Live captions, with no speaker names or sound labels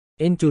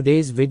In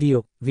today's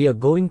video, we are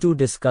going to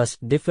discuss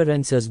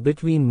differences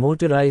between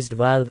motorized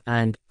valve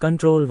and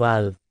control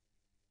valve.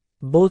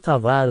 Both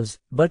are valves,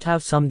 but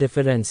have some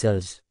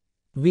differences.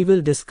 We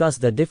will discuss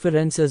the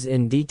differences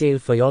in detail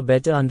for your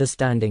better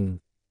understanding.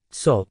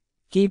 So,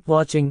 keep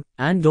watching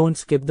and don't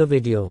skip the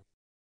video.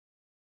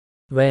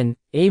 When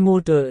a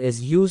motor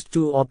is used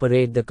to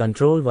operate the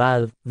control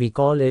valve, we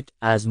call it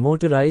as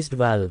motorized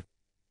valve.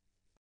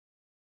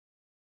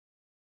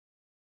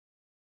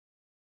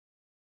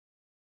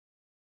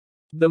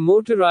 The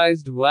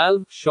motorized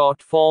valve,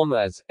 short form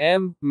as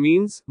M,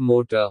 means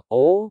motor,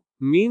 O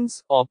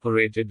means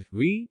operated,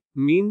 V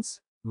means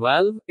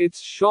valve. Its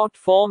short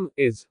form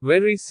is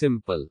very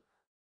simple.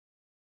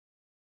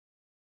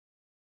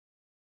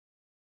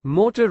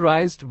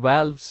 Motorized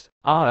valves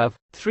are of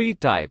three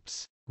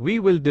types. We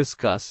will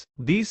discuss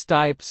these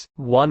types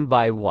one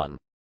by one.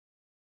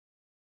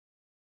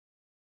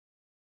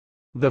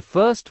 The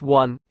first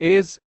one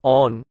is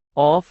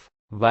on-off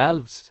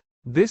valves.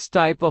 This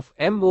type of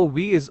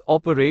MOV is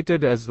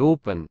operated as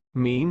open,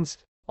 means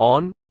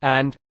on,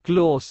 and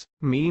close,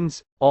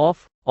 means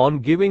off. On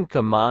giving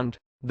command,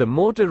 the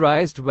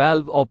motorized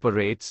valve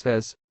operates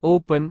as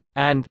open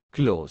and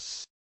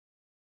close.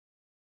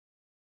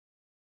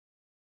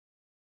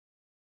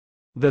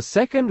 The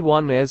second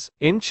one is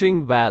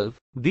inching valve.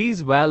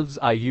 These valves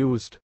are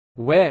used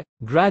where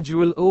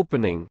gradual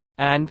opening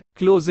and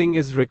closing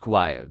is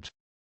required.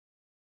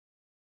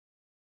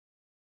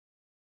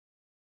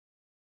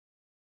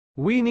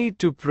 We need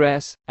to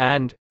press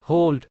and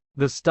hold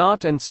the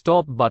start and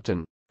stop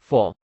button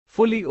for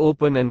fully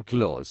open and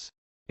close.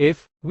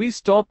 If we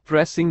stop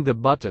pressing the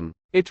button,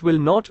 it will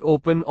not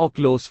open or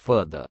close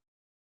further.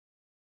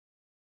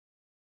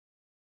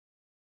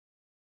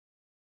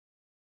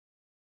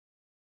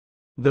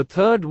 The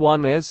third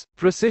one is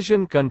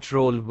precision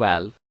control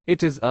valve.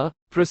 It is a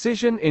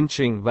precision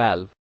inching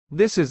valve.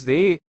 This is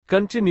a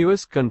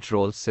continuous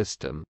control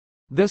system.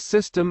 This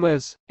system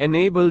is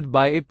enabled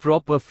by a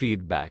proper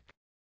feedback.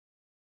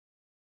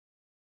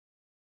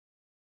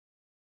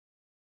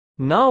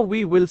 Now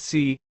we will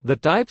see the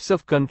types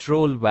of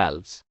control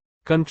valves.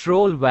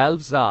 Control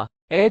valves are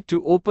air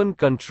to open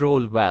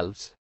control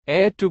valves,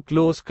 air to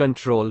close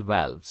control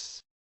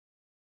valves.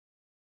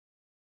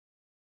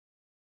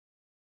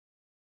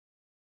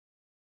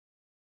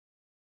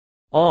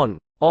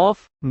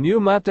 On-off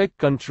pneumatic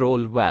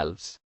control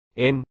valves.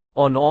 In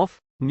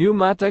on-off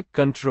pneumatic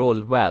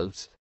control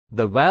valves,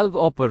 the valve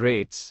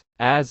operates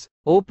as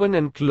open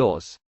and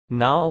close.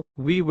 Now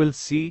we will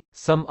see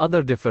some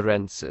other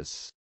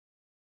differences.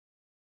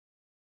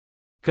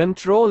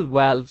 Control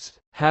valves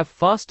have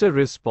faster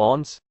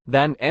response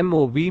than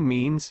MOV,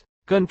 means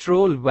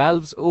control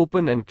valves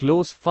open and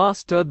close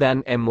faster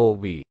than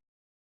MOV.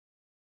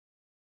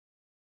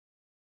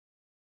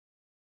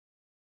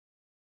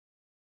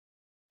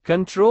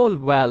 Control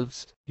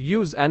valves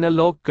use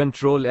analog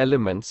control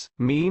elements,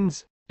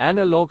 means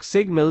analog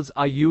signals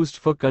are used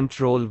for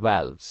control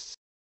valves.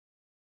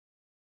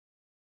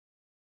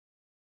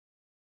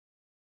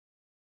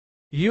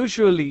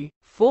 Usually,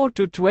 4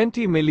 to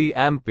 20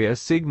 mA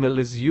signal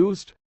is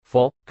used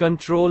for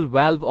control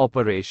valve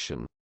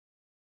operation.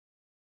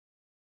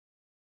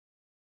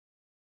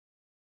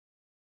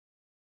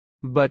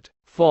 But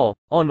for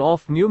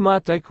on-off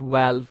pneumatic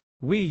valve,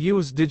 we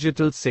use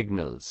digital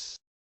signals.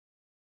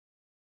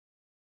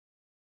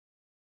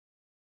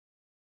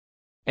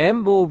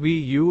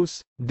 MOV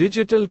use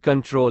digital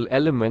control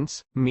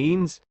elements,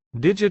 means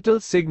digital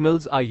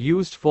signals are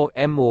used for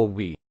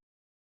MOV.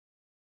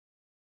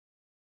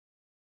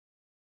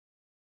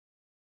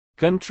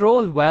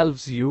 Control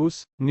valves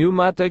use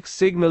pneumatic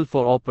signal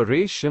for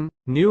operation.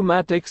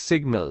 Pneumatic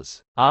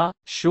signals are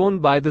shown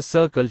by the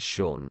circle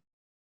shown.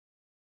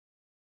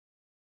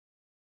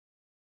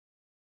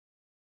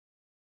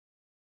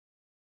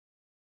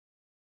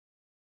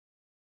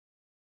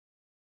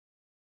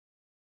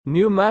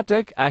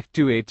 Pneumatic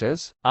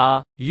actuators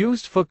are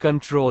used for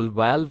control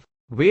valve.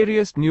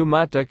 Various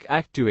pneumatic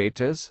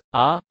actuators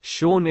are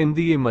shown in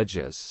the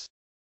images.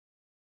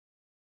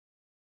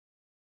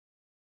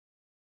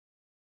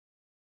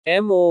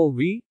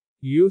 MOV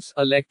use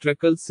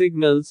electrical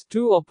signals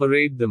to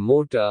operate the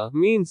motor,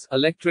 means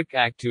electric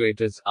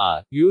actuators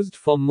are used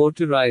for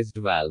motorized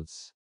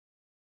valves.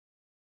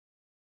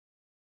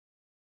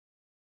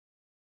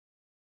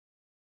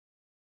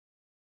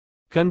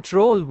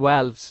 Control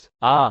valves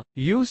are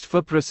used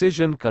for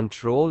precision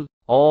control,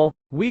 or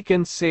we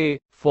can say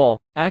for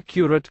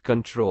accurate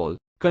control.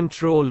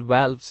 Control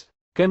valves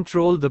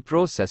control the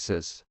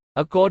processes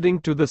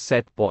according to the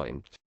set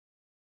point.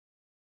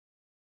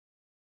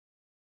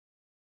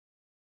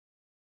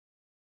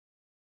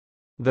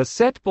 The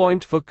set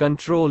point for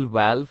control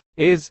valve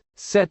is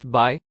set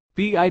by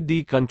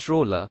PID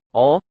controller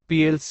or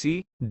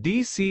PLC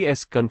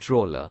DCS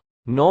controller.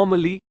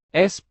 Normally,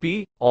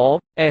 SP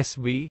or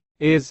SV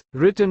is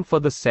written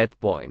for the set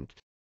point.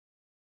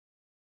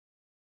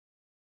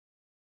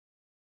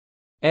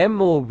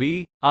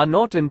 MOV are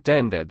not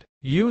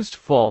used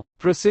for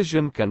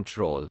precision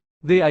control.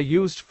 They are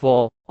used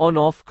for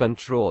on-off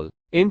control,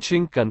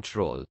 inching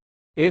control,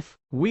 If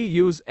we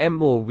use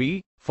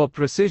MOV for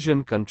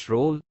precision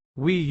control,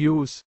 we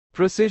use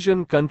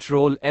precision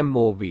control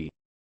MOV.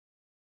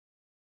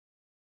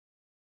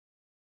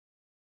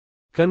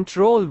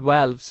 Control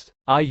valves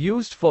are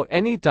used for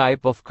any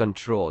type of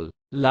control,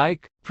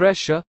 like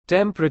pressure,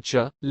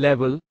 temperature,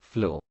 level,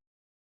 flow.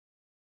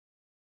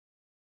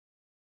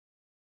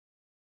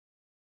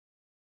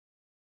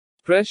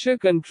 Pressure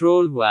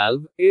control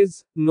valve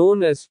is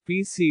known as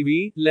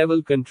PCV,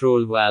 level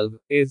control valve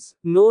is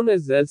known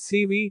as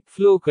LCV,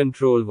 flow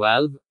control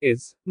valve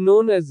is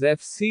known as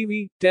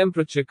FCV,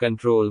 temperature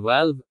control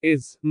valve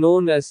is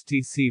known as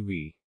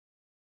TCV.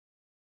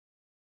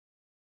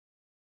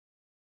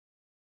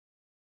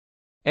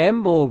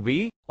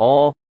 MOV,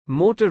 or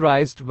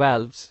motorized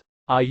valves,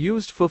 are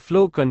used for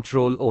flow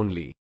control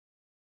only.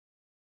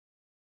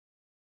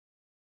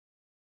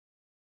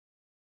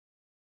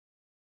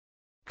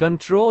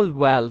 Control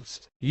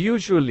valves,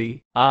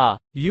 usually, are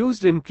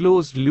used in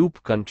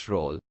closed-loop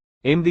control.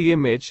 In the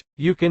image,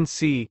 you can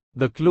see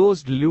the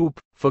closed loop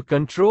for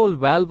control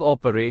valve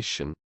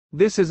operation.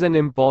 This is an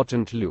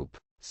important loop,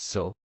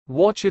 so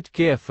watch it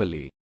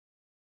carefully.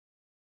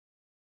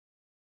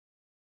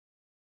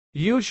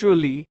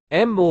 Usually,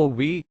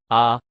 MOV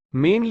are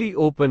mainly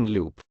open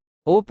loop.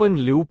 Open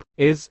loop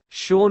is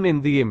shown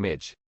in the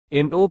image.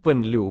 In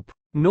open loop,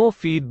 no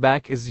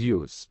feedback is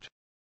used.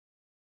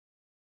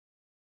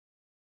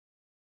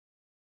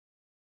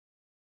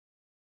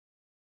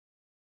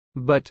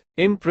 But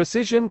in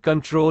precision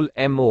control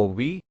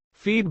MOV,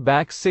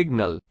 feedback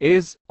signal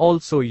is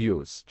also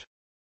used.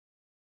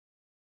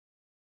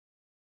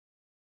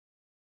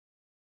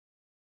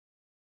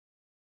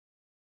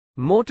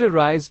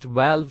 Motorized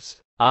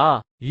valves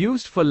are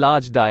used for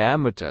large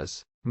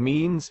diameters,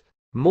 means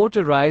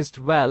motorized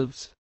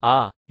valves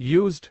are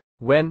used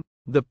when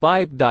the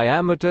pipe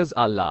diameters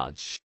are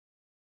large.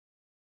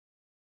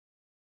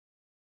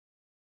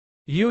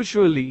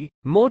 Usually,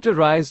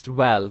 motorized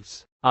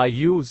valves are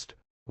used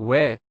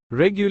where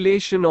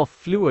regulation of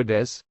fluid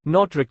is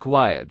not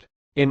required.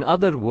 In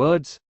other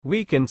words,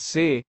 we can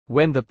say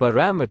when the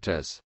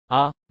parameters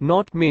are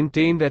not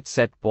maintained at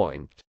set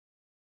point.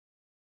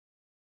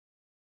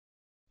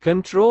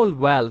 Control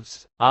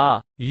valves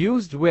are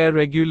used where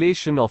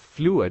regulation of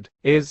fluid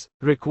is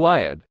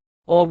required,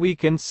 or we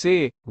can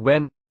say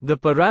when the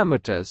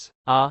parameters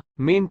are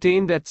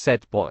maintained at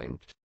set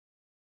point.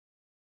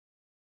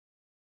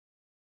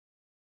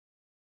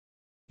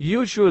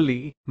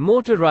 Usually,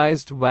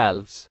 motorized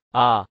valves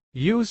are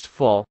used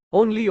for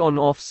only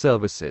on-off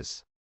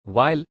services,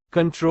 while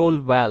control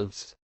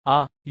valves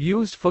are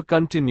used for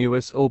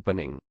continuous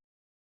opening.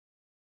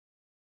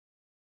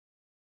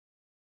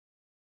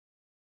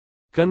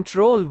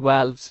 Control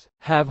valves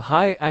have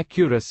high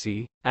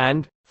accuracy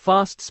and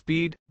fast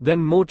speed than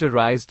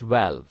motorized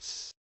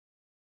valves.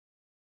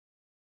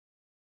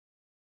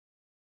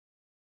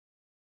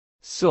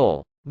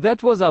 So,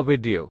 that was our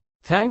video.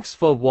 Thanks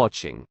for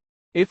watching.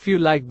 If you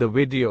like the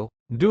video,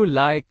 do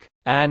like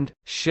and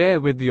share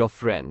with your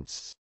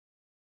friends.